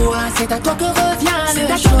poids. C'est à toi que revient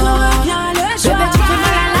le choix. Bébé tu fais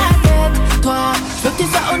mal à la tête. Toi, je veux que tu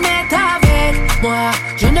sois honnête avec moi.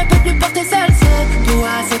 Je ne peux plus porter seul ce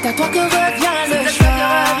poids. C'est à toi que revient le choix.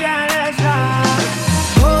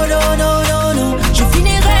 Oh non non non non, je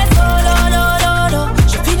finirai solo no no no.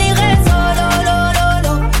 Je finirai solo no no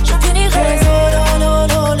no. Je finirai solo no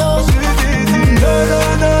no no.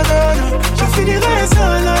 Je finirai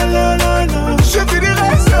solo no no no. Je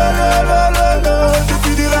finirai solo no no no. Je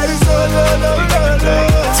finirai solo no no no.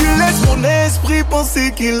 Tu laisses mon esprit penser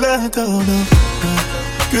qu'il a tort,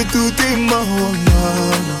 que tout est mort,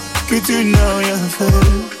 que tu n'as rien fait.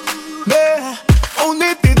 Mais on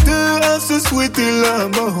était deux à se souhaiter la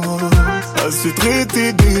mort, à se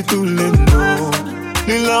traiter de tous les noms.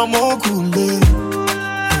 Les larmes ont coulé.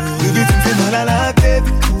 Bébé, tu me fais mal à la tête.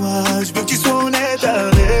 Toi, je veux que tu sois honnête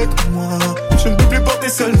avec moi. Je ne peux plus porter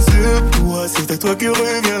seul ce poids. C'est à toi que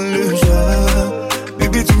revient le joie.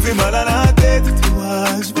 Bébé, tu me fais mal à la tête. Toi,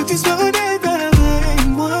 je veux que tu sois honnête avec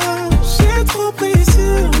moi. J'ai trop pris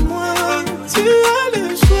sur moi. Tu as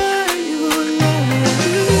le choix.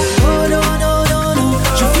 Oh non non non non.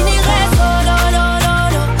 Je finirai solo no no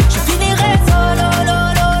no. Je finirai solo no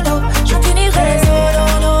no no. Je finirai solo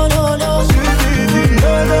no no no. Je finirai solo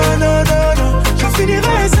no no no. Je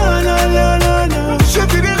finirai solo no no no. Je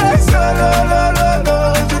finirai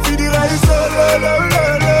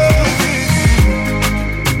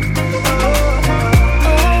solo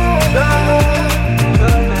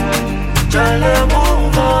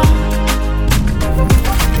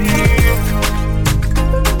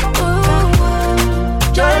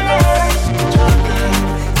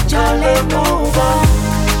no no.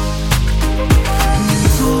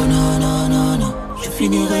 Je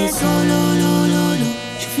finirai solo lo lo lo.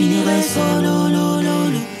 Je finirai solo lo lo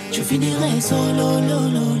lo. Je finirai solo lo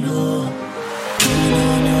lo lo. No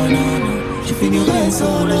no no no. Je finirai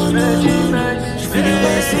solo lo lo lo. Je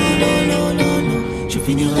finirai solo lo lo lo. Je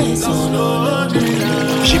finirai solo lo lo lo.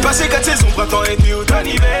 J'ai passé 4 saisons, printemps, été, automne,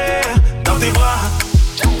 hiver. Dans tes bras.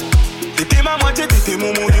 T'étais ma moitié, t'étais mon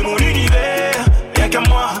monde et mon univers. Rien qu'à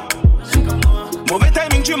moi. Mauvais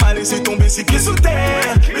timing, tu m'as laissé tomber 6 pieds sous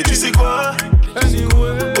terre. Mais tu sais quoi?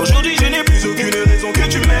 Aujourd'hui je n'ai plus aucune raison que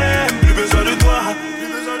tu m'aimes. Plus besoin de toi.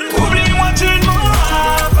 Oublie-moi, tu ne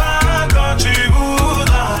m'auras pas quand tu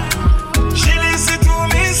voudras. J'ai laissé tous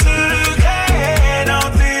mes secrets dans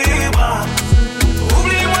tes bras.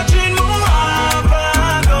 Oublie-moi, tu ne m'auras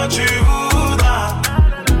pas quand tu voudras.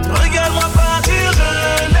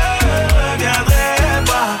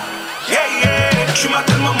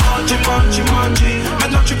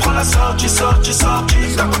 la sortie.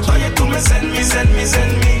 T'as côtoyé tous mes ennemis.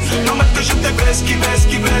 Normal que je te baisse,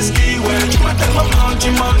 ouais. Tu m'as tellement menti.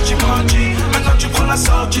 Maintenant tu prends la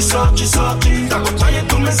sortie. T'as côtoyé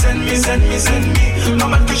tous mes ennemis.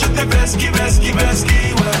 Normal que je te baisse, ouais.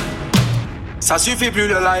 Ça suffit plus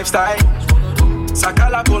le lifestyle. Ça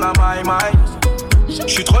cala pour la my.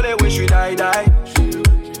 J'suis trop les j'suis die.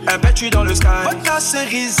 Un bête, j'suis dans le sky. Vodka,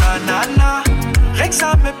 cerise, ananas.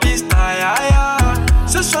 Rexa me piste, ya.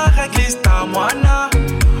 Ce soir, réglisse ta moana.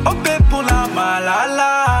 OP pour la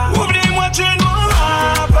malala. Oublie-moi, tu ne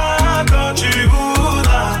mourras pas quand tu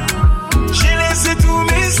voudras. J'ai laissé tous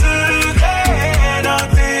mes secrets dans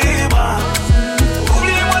tes bras.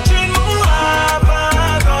 Oublie-moi, tu ne mourras pas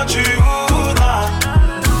quand tu voudras.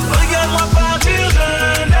 Regarde-moi partir, je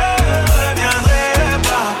ne reviendrai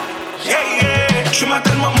pas. Tu m'as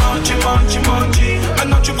tellement menti.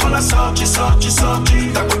 Maintenant tu prends la sortie.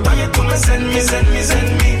 T'as côtoyé tous mes ennemis.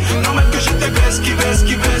 Normal que je te baisse, ouais.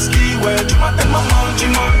 Tu m'as tellement menti.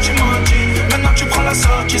 Maintenant tu prends la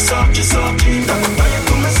sortie. T'as côtoyé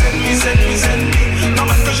tous mes ennemis.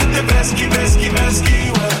 Normal que je te baisse, ouais.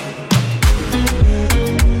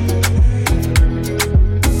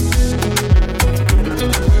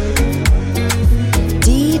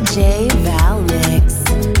 DJ Valmix.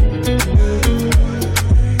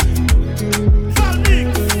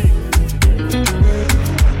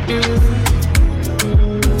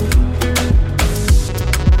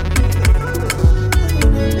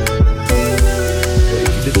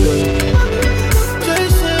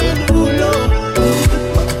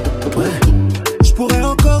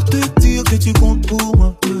 Tu comptes pour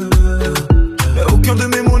moi, mais aucun de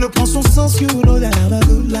mes mots ne prend son sens. You know that I'm a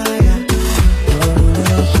good liar.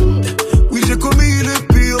 Oui, j'ai commis le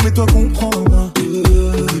pire, mais toi comprends-moi.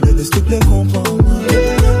 Bébé, s'il te plaît, comprends-moi.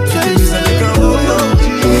 Tu dis avec un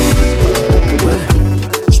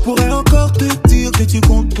je pourrais encore te dire que tu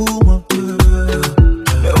comptes pour moi,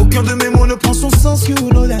 mais aucun de mes mots ne prend son sens. You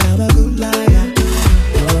know that I'm a good liar.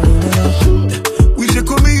 Oui, j'ai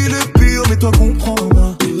commis le pire, mais toi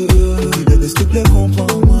comprends-moi. S'il te plaît,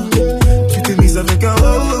 comprends-moi. Tu t'es mise avec un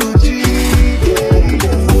OG.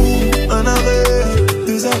 Un arrêt,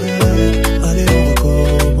 deux arrêts. Allez, on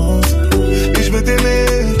recommence. Et je veux t'aimer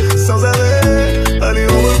sans arrêt. Allez,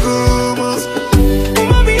 on recommence.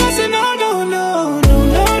 Mamie, I said no.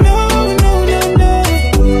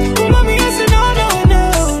 Mamie, I said no.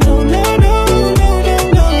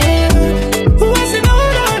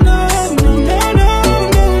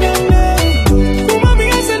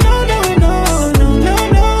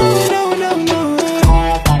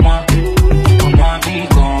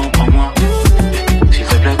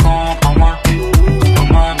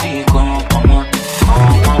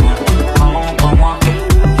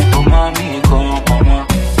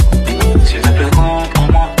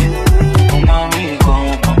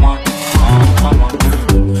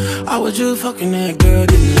 Fucking that girl,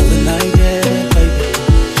 didn't never like that, baby.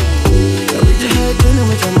 Yeah, we just had dinner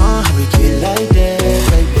with your mom, how we get like that,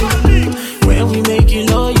 baby. When we make it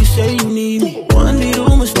low, you say you need me. One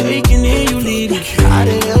little mistake and then you leave me. How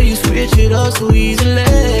the hell you switch it up so easily?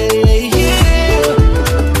 Yeah.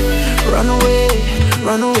 Run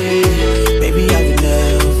away, baby, I would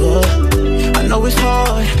never. I know it's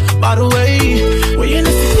hard, by the way, when you're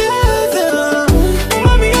not together.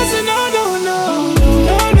 Mommy, I said no.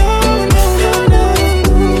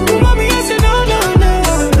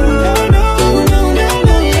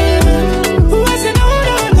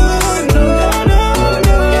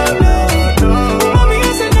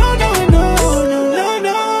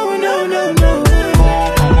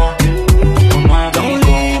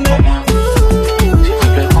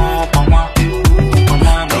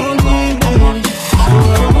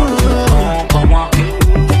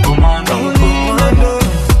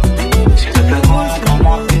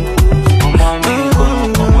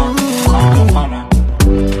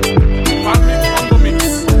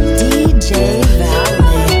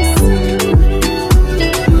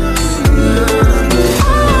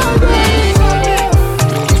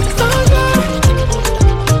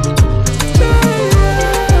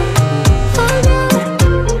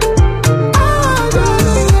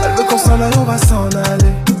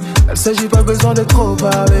 S'agit pas besoin de trop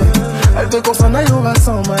parler. Elle te concerne, aille, on va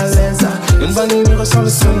sans malaise. Une bonne nuit ressent le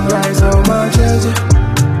sunrise. Oh my Jésus,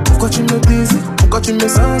 pourquoi tu me baises? Pourquoi tu me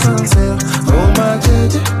sens sincère? Oh my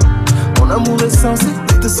Jésus, mon amour est censé,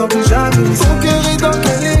 ne te sens plus jamais. Ton cœur est dans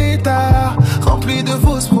quel état? Rempli de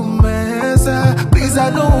fausses promesses. Please I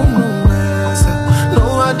don't mess.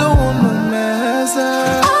 No, I don't mess.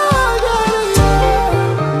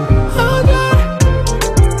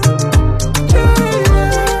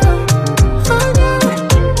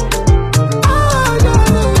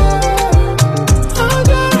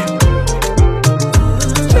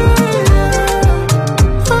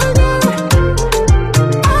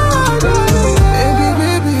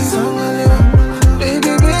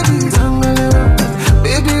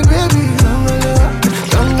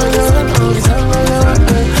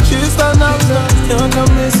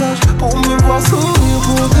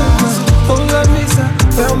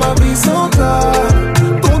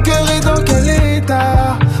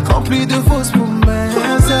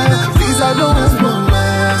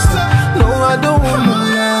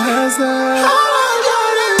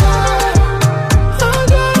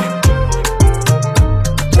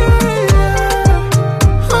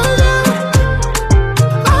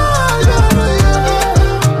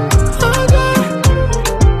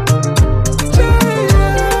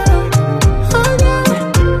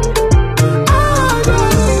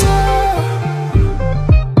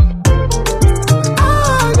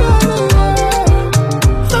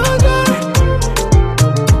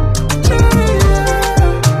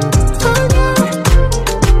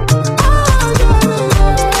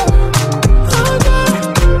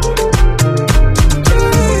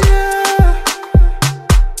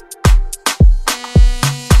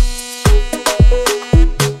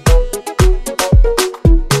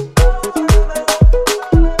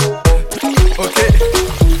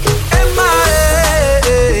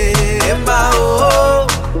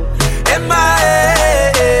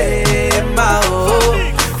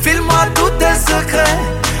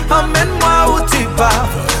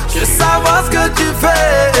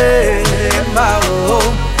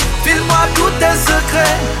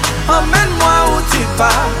 emmène-moi où tu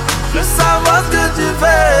pars. Je veux savoir ce que tu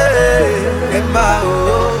fais. Emma,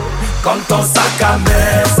 oh, comme ton sac à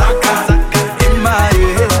main, sac à Emma,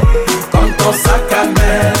 comme ton sac à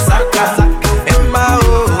main, sac à Emma,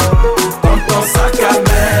 oh, comme ton sac à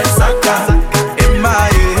main, sac à Emma,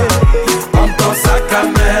 comme ton sac à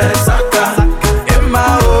main, sac à Emma,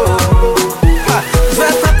 oh. Je vais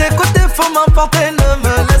être à tes côtés, faut m'emporter, ne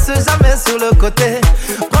me laisse jamais sur le côté.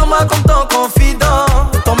 Prends-moi comme ton confident,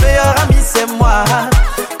 ton meilleur ami c'est moi.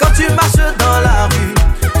 Quand tu marches dans la rue,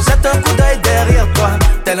 jette un coup d'œil derrière toi.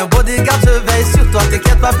 Tel un bodyguard, je veille sur toi.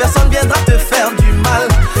 T'inquiète pas, personne viendra te faire du mal.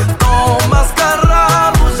 Ton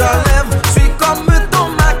mascara, rouge à lèvres, je suis comme ton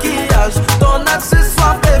maquillage. Ton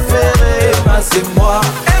accessoire préféré, bah c'est moi.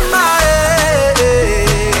 Emma,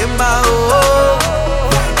 Emma, oh.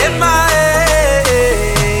 Emma,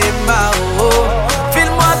 Emma, oh.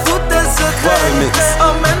 File-moi tous tes secrets.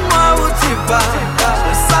 Emmène-moi où tu vas. Je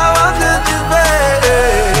veux savoir ce que tu fais.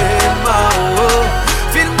 Emma, oh.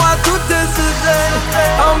 File-moi tous tes secrets.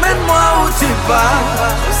 Emmène-moi où tu vas.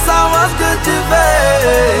 Je veux savoir ce que tu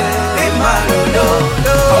fais. Emma,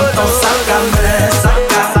 comme ton sac à main,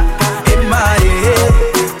 sac à Emma,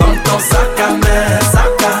 comme ton sac à main,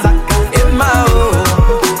 sac à Emma, oh.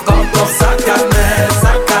 Comme ton sac à main,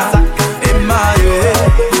 sac à Emma,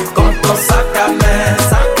 comme ton sac à main,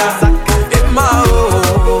 sac à Emma,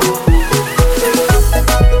 oh.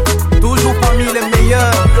 Toujours parmi les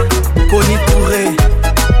meilleurs, Connie Touré,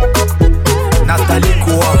 Nathalie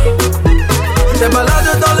Koua. J'te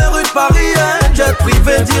balade dans les rues de Paris, un jet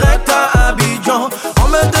privé direct à Abidjan. On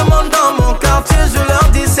me demande dans mon quartier, je leur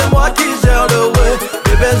dis c'est moi qui gère le way.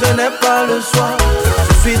 Bébé, je n'ai pas le choix,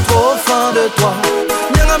 je suis trop fan de toi.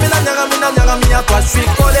 Nyagamina, à toi, je suis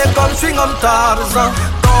collé comme je suis comme Tarzan.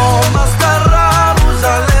 Ton mascara, rouge à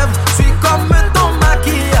lèvres, je suis comme ton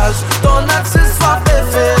maquillage. Ton accessoire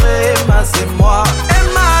préféré, bah c'est moi.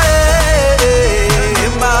 Emma,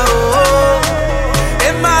 Emma, oh.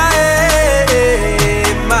 Emma,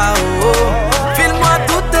 Emma, oh. File-moi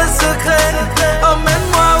tous tes secrets.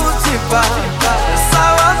 Emmène-moi où tu pars. Je veux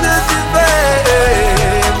savoir ce que tu fais.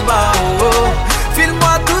 Emma, oh.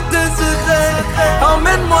 File-moi tous tes secrets.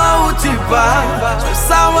 Emmène-moi où tu pars. Je veux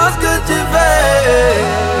savoir ce que tu fais.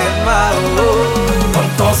 Emma, oh.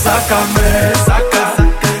 Comme ton sac à main, sac à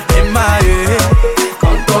Emma,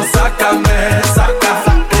 comme ton sac à main, sac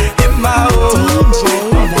à Emma, oh.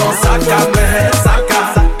 Comme ton sac à main, sac à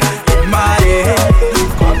Emma,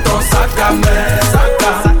 comme ton sac à main, sac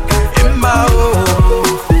à Emma, oh.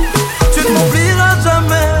 Tu ne m'oublieras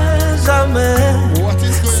jamais, jamais.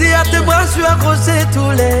 Si à tes bras je suis accroché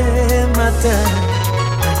tous les matins.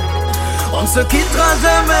 On ne se quittera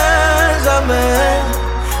jamais, jamais.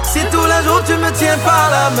 Si tous les jours tu me tiens par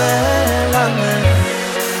la main, la main.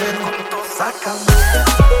 Comme ton sac à main.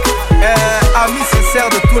 Ami sincère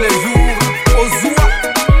de tous les jours, Ozua.